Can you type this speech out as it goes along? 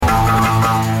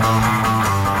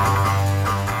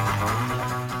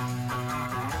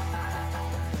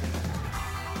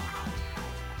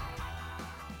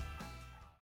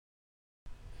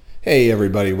Hey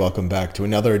everybody, welcome back to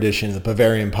another edition of the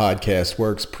Bavarian Podcast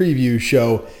Works preview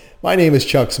show. My name is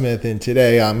Chuck Smith, and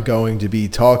today I'm going to be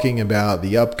talking about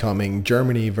the upcoming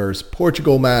Germany versus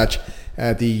Portugal match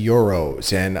at the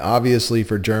Euros. And obviously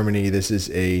for Germany, this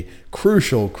is a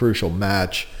crucial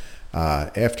match.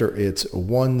 After its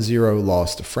 1-0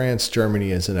 loss to France,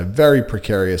 Germany is in a very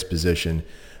precarious position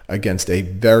against a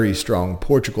very strong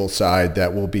Portugal side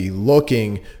that will be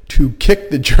looking to kick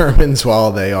the Germans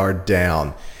while they are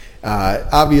down.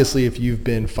 Obviously, if you've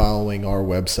been following our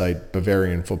website,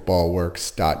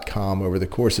 BavarianFootballWorks.com, over the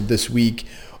course of this week,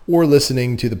 or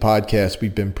listening to the podcast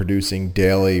we've been producing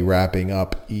daily, wrapping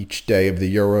up each day of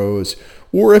the Euros,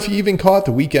 or if you even caught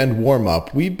the weekend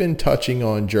warm-up, we've been touching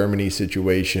on Germany's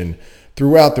situation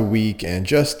throughout the week and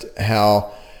just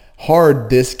how hard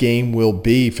this game will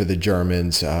be for the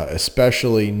Germans,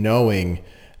 especially knowing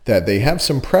that they have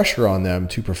some pressure on them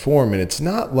to perform, and it's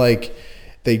not like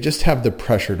they just have the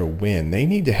pressure to win. They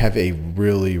need to have a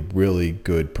really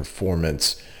good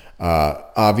performance.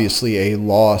 Obviously, a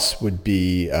loss would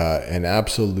be an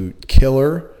absolute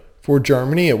killer for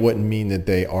Germany. It wouldn't mean that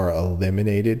they are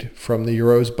eliminated from the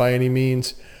Euros by any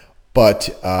means, but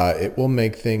it will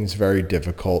make things very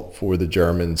difficult for the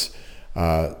Germans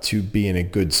to be in a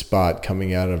good spot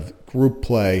coming out of group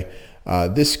play.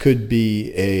 This could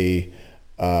be a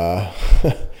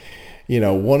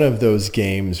one of those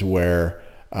games where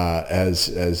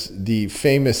as the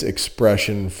famous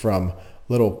expression from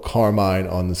Little Carmine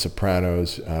on The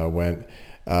Sopranos went,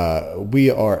 we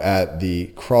are at the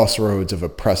crossroads of a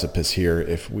precipice here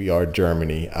if we are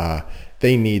Germany.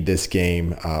 They need this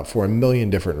game for a million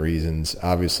different reasons,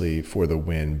 obviously for the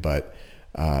win, but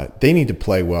they need to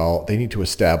play well. They need to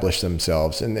establish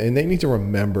themselves, and they need to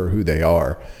remember who they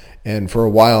are. And for a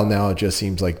while now, it just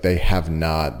seems like they have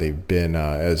not. They've been,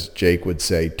 as Jake would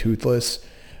say, toothless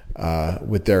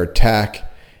with their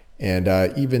attack. And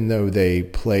even though they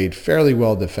played fairly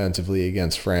well defensively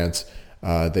against France,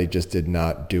 they just did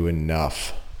not do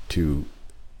enough to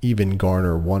even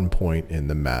garner 1 point in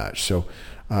the match. So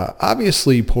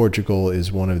obviously Portugal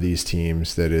is one of these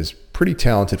teams that is pretty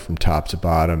talented from top to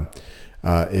bottom.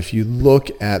 If you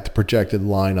look at the projected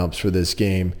lineups for this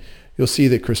game, you'll see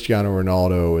that Cristiano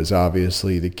Ronaldo is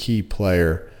obviously the key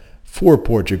player for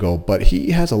Portugal, but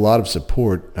he has a lot of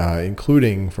support,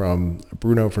 including from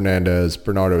Bruno Fernandes,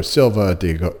 Bernardo Silva,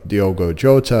 Diogo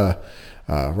Jota,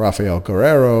 Rafael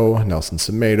Guerreiro, Nelson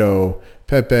Semedo,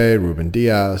 Pepe, Ruben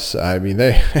Dias. I mean,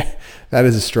 that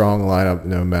is a strong lineup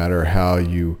no matter how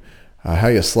you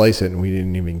slice it, and we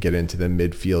didn't even get into the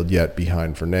midfield yet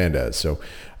behind Fernandes. So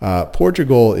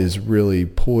Portugal is really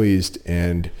poised,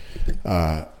 and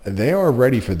they are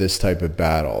ready for this type of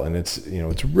battle. And it's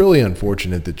really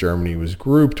unfortunate that Germany was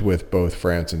grouped with both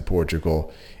France and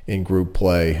Portugal in group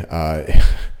play.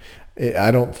 I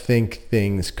don't think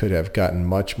things could have gotten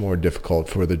much more difficult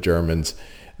for the Germans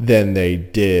than they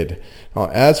did.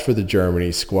 As for the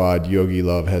Germany squad, Jogi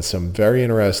Löw has some very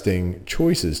interesting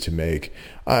choices to make.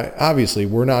 Obviously,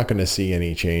 we're not going to see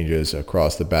any changes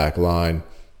across the back line.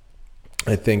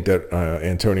 I think that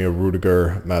Antonio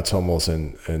Rudiger, Mats Hummels,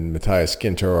 and Matthias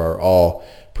Ginter are all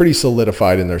pretty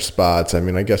solidified in their spots. I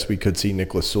mean, I guess we could see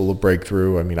Niklas Süle break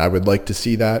through. I mean, I would like to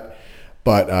see that.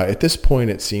 But at this point,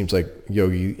 it seems like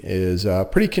Jogi is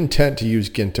pretty content to use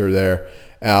Ginter there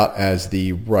out as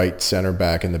the right center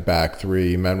back in the back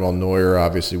three. Manuel Neuer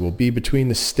obviously will be between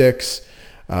the sticks.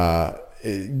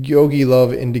 Jogi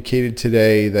Löw indicated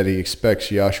today that he expects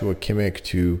Joshua Kimmich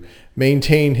to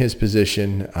maintain his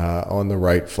position on the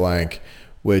right flank,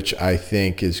 which I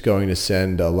think is going to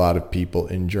send a lot of people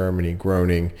in Germany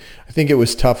groaning. I think it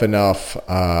was tough enough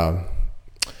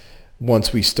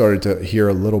once we started to hear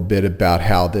a little bit about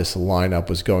how this lineup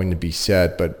was going to be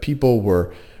set, but people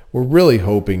were really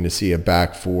hoping to see a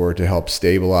back four to help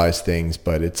stabilize things,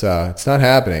 but it's not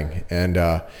happening.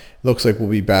 And looks like we'll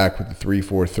be back with the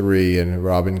 3-4-3, and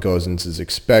Robin Gosens is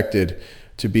expected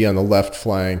to be on the left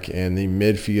flank, and the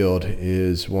midfield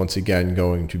is once again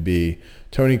going to be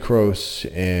Toni Kroos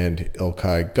and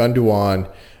Ilkay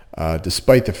Gundogan,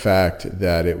 despite the fact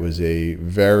that it was a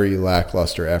very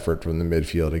lackluster effort from the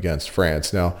midfield against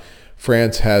France. Now,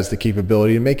 France has the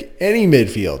capability to make any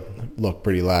midfield look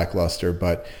pretty lackluster,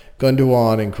 but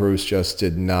Gundogan and Kroos just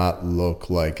did not look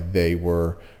like they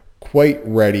were quite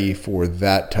ready for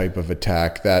that type of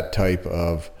attack, that type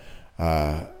of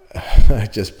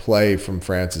just play from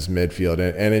France's midfield,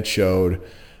 and it showed.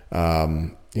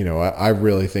 I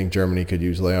really think Germany could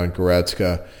use Leon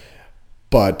Goretzka,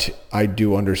 but I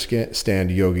do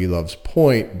understand Jogi Löw's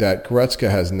point that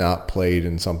Goretzka has not played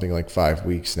in something like 5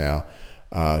 weeks now.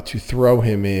 To throw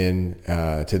him in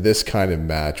to this kind of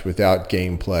match without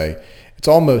gameplay, it's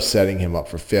almost setting him up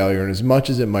for failure. And as much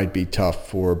as it might be tough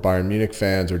for Bayern Munich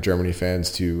fans or Germany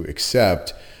fans to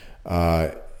accept,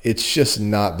 it's just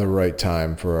not the right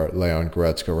time for Leon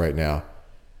Goretzka right now.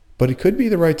 But it could be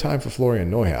the right time for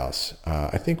Florian Neuhaus.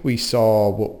 I think we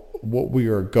saw what we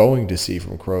are going to see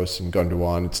from Kroos and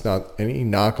Gundogan. It's not any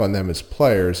knock on them as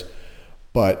players,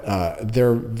 but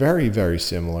they're very, very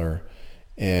similar.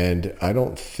 And I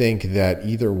don't think that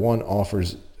either one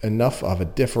offers enough of a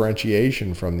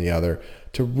differentiation from the other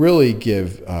to really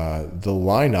give the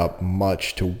lineup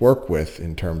much to work with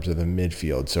in terms of the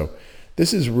midfield. So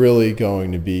this is really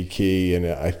going to be key. And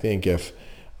I think if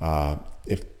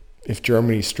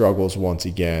Germany struggles once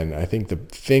again, I think the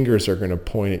fingers are going to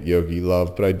point at Jogi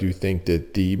Löw, but I do think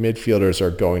that the midfielders are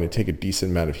going to take a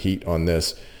decent amount of heat on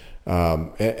this.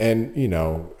 And you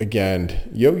know,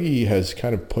 again, Jogi has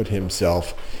kind of put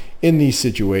himself in these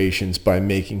situations by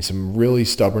making some really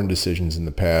stubborn decisions in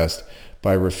the past,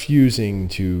 by refusing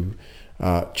to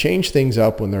change things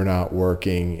up when they're not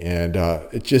working. And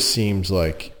it just seems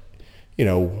like, you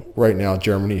know, right now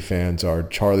Germany fans are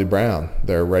Charlie Brown.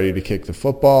 They're ready to kick the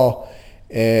football,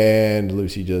 and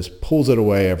Lucy just pulls it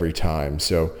away every time.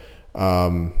 So,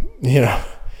 you know,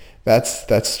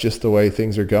 that's just the way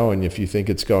things are going. If you think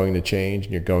it's going to change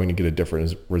and you're going to get a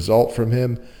different result from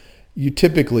him, you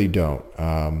typically don't.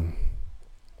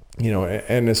 You know,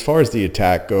 and as far as the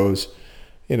attack goes,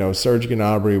 you know, Serge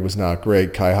Gnabry was not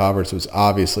great. Kai Havertz was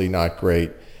obviously not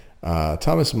great.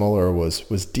 Thomas Muller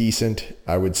was decent.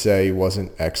 I would say he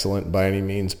wasn't excellent by any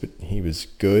means, but he was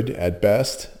good at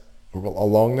best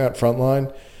along that front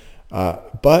line.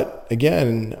 But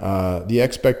again, the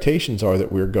expectations are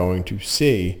that we're going to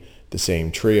see the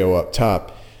same trio up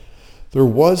top. There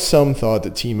was some thought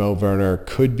that Timo Werner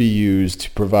could be used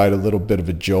to provide a little bit of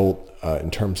a jolt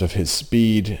in terms of his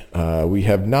speed. We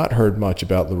have not heard much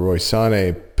about Leroy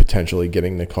Sané potentially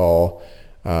getting the call,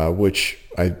 which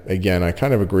I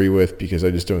kind of agree with, because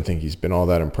I just don't think he's been all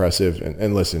that impressive.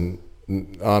 And listen,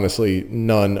 honestly,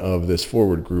 none of this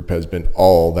forward group has been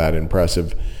all that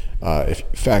impressive. If you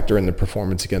factor in the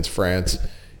performance against France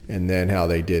and then how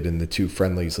they did in the two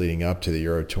friendlies leading up to the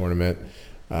Euro tournament,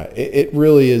 it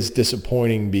really is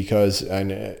disappointing, because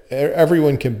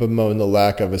everyone can bemoan the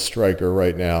lack of a striker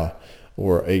right now,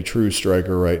 or a true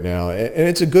striker right now. And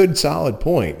it's a good, solid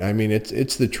point. I mean,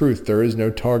 it's the truth. There is no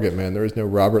target man. There is no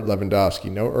Robert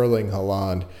Lewandowski, no Erling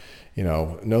Haaland, you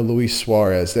know, no Luis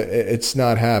Suarez. It's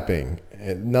not happening.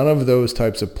 None of those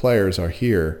types of players are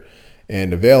here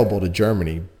and available to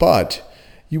Germany. But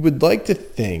you would like to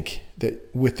think that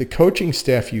with the coaching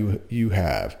staff you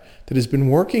have, that has been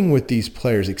working with these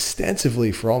players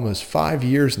extensively for almost 5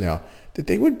 years now, that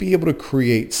they would be able to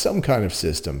create some kind of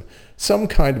system, some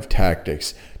kind of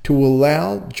tactics to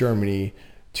allow Germany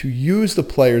to use the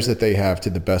players that they have to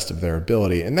the best of their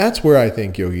ability. And that's where I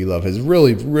think Jogi Löw has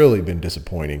really, really been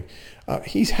disappointing.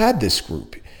 He's had this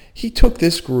group. He took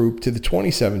this group to the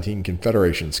 2017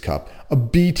 Confederations Cup, a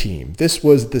B team. This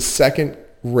was the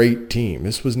second-rate team.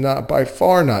 This was not, by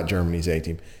far not, Germany's A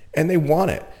team. And they won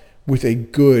it with a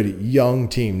good young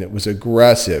team that was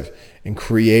aggressive and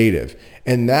creative.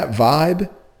 And that vibe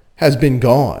has been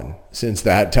gone since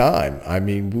that time. I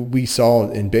mean, we saw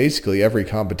in basically every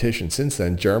competition since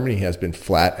then, Germany has been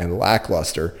flat and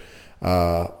lackluster,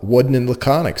 wooden and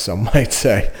laconic, some might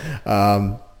say.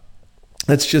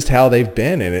 That's just how they've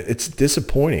been. And it's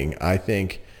disappointing, I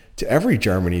think, to every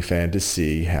Germany fan to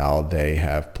see how they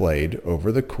have played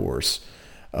over the course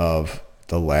of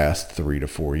the last 3 to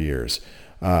 4 years.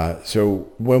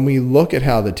 So when we look at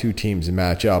how the two teams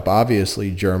match up,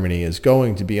 obviously Germany is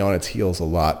going to be on its heels a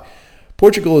lot.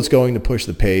 Portugal is going to push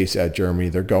the pace at Germany.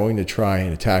 They're going to try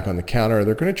and attack on the counter.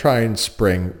 They're going to try and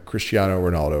spring Cristiano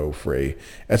Ronaldo free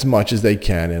as much as they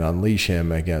can and unleash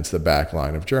him against the back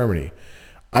line of Germany.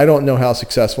 I don't know how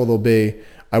successful they'll be.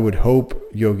 I would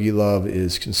hope Jogi Löw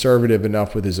is conservative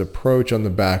enough with his approach on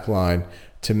the back line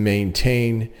to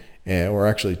maintain or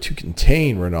actually to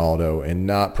contain Ronaldo and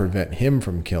not prevent him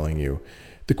from killing you.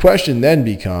 The question then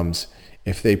becomes,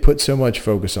 if they put so much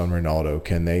focus on Ronaldo,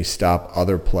 can they stop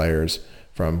other players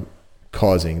from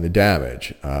causing the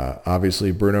damage?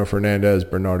 Obviously, Bruno Fernandes,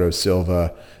 Bernardo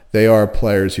Silva, they are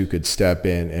players who could step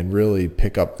in and really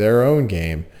pick up their own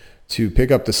game to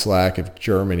pick up the slack if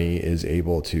Germany is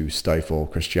able to stifle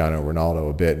Cristiano Ronaldo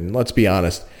a bit. And let's be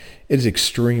honest, it is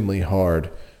extremely hard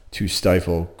to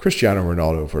stifle Cristiano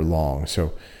Ronaldo for long.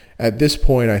 So at this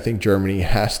point, I think Germany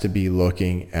has to be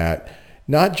looking at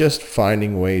not just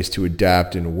finding ways to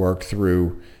adapt and work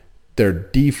through their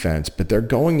defense, but they're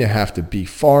going to have to be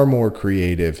far more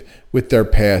creative with their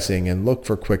passing and look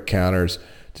for quick counters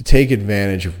to take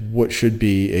advantage of what should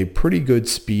be a pretty good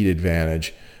speed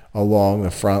advantage along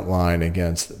the front line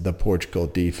against the Portugal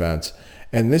defense.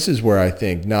 And this is where I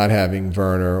think not having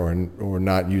Werner or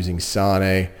not using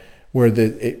Sane, where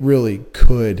it really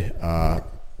could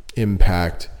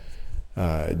impact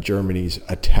Germany's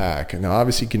attack. Now,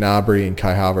 obviously, Gnabry and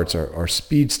Kai Havertz are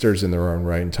speedsters in their own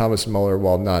right, and Thomas Muller,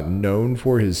 while not known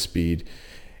for his speed,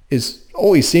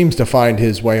 always seems to find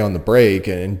his way on the break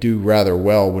and do rather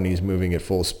well when he's moving at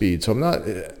full speed. So I'm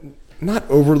not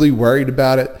overly worried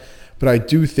about it, but I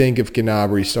do think if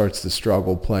Gnabry starts to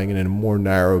struggle playing in a more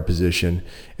narrow position,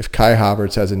 if Kai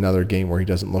Havertz has another game where he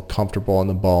doesn't look comfortable on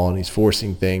the ball and he's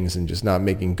forcing things and just not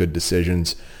making good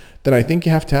decisions, then I think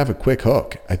you have to have a quick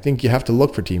hook. I think you have to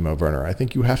look for Timo Werner. I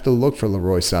think you have to look for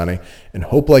Leroy Sané and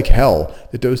hope like hell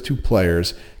that those two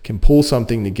players can pull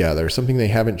something together, something they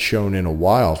haven't shown in a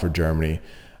while for Germany.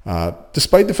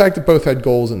 Despite the fact that both had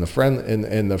goals in the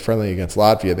friendly against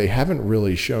Latvia, they haven't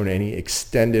really shown any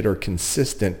extended or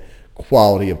consistent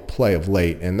quality of play of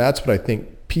late, and that's what I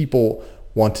think people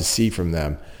want to see from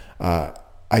them.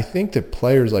 I think that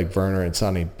players like Werner and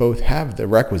Sané both have the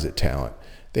requisite talent.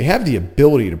 They have the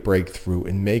ability to break through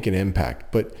and make an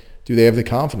impact, but do they have the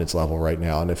confidence level right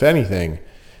now? And if anything,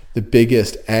 the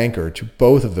biggest anchor to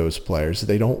both of those players is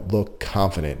they don't look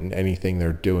confident in anything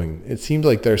they're doing. It seems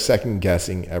like they're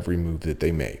second-guessing every move that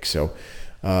they make. So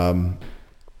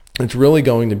it's really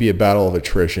going to be a battle of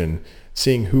attrition,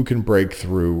 seeing who can break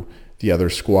through the other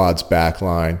squad's back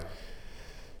line.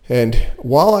 And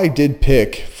while I did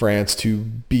pick France to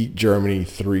beat Germany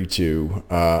 3-2,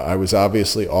 I was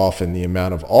obviously off in the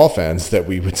amount of offense that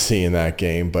we would see in that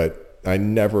game, but I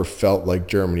never felt like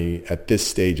Germany at this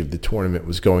stage of the tournament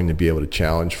was going to be able to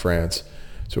challenge France.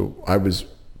 So I was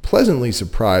pleasantly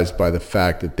surprised by the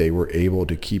fact that they were able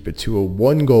to keep it to a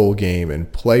one-goal game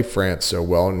and play France so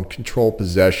well and control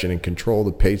possession and control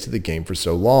the pace of the game for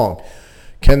so long.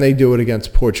 Can they do it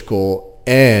against Portugal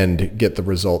and get the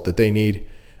result that they need?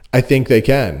 I think they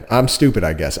can. I'm stupid,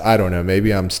 I guess. I don't know.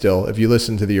 Maybe I'm still, if you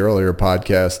listen to the earlier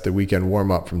podcast, the weekend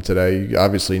warm-up from today, you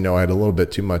obviously know I had a little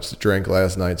bit too much to drink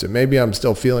last night, so maybe I'm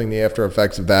still feeling the after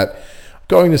effects of that. I'm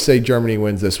going to say Germany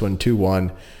wins this one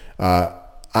 2-1.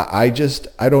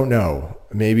 I don't know.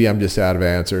 Maybe I'm just out of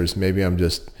answers. Maybe I'm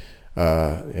just,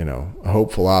 a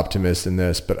hopeful optimist in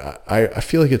this, but I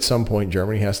feel like at some point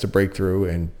Germany has to break through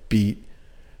and beat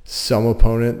some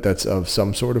opponent that's of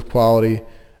some sort of quality.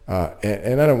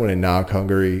 And I don't want to knock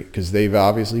Hungary because they've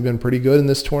obviously been pretty good in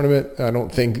this tournament. I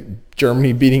don't think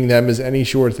Germany beating them is any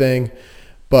sure thing,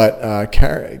 but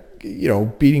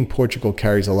beating Portugal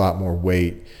carries a lot more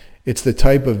weight. It's the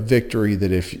type of victory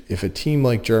that if a team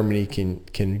like Germany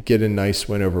can get a nice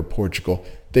win over Portugal,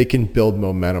 they can build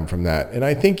momentum from that. And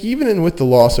I think even with the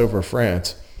loss over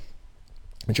France,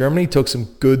 Germany took some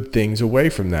good things away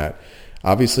from that.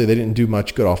 Obviously, they didn't do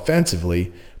much good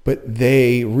offensively, but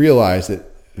they realized that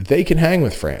they can hang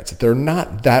with France. They're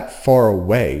not that far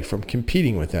away from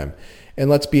competing with them. And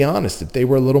let's be honest, if they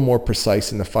were a little more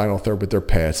precise in the final third with their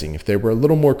passing, if they were a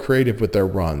little more creative with their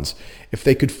runs, if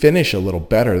they could finish a little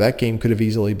better, that game could have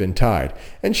easily been tied.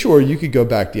 And sure, you could go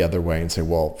back the other way and say,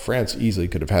 well, France easily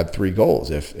could have had 3 goals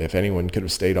if anyone could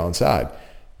have stayed onside.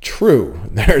 True,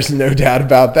 there's no doubt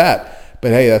about that.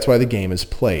 But hey, that's why the game is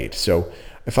played. So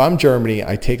if I'm Germany,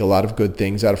 I take a lot of good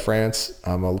things out of France.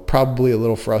 I'm probably a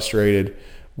little frustrated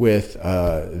with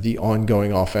the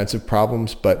ongoing offensive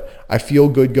problems, but I feel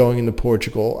good going into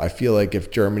Portugal. I feel like if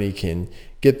Germany can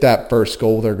get that first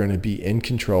goal, they're going to be in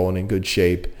control and in good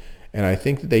shape. And I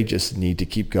think that they just need to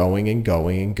keep going and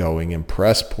going and going and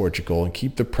press Portugal and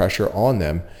keep the pressure on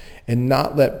them and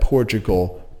not let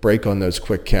Portugal break on those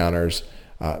quick counters.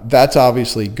 That's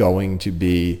obviously going to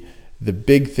be the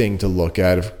big thing to look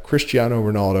at. If Cristiano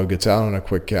Ronaldo gets out on a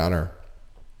quick counter,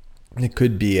 it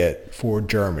could be it for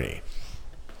Germany.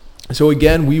 So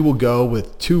again, we will go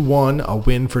with 2-1, a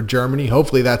win for Germany.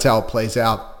 Hopefully that's how it plays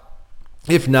out.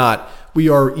 If not, we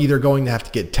are either going to have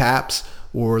to get taps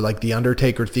or like the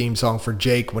Undertaker theme song for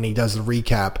Jake when he does the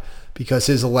recap, because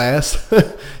his last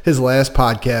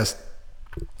podcast,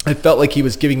 I felt like he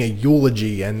was giving a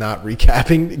eulogy and not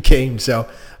recapping the game. So,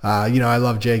 I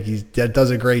love Jake. He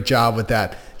does a great job with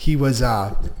that. He was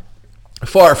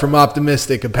far from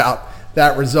optimistic about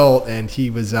that result, and he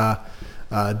was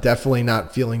definitely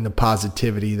not feeling the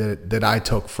positivity that I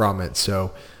took from it.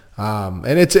 So,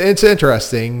 and it's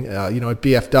interesting. At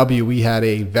BFW, we had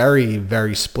a very,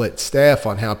 very split staff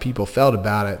on how people felt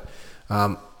about it.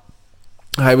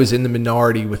 I was in the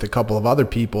minority with a couple of other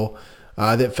people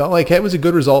that felt like, hey, it was a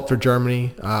good result for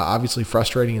Germany. Obviously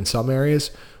frustrating in some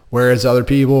areas, whereas other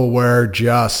people were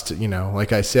just,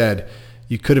 like I said,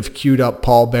 you could have queued up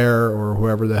Paul Bearer or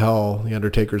whoever the hell the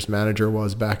Undertaker's manager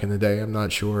was back in the day. I'm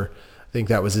not sure. I think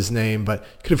that was his name, but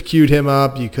you could have queued him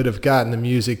up. You could have gotten the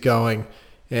music going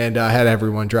and had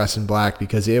everyone dressed in black,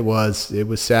 because it was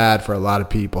sad for a lot of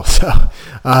people. So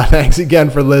thanks again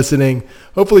for listening.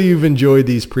 Hopefully you've enjoyed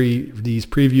these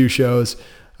preview shows.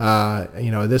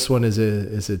 This one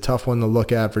is a tough one to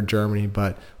look at for Germany,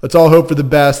 but let's all hope for the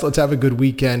best. Let's have a good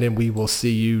weekend, and we will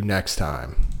see you next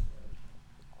time.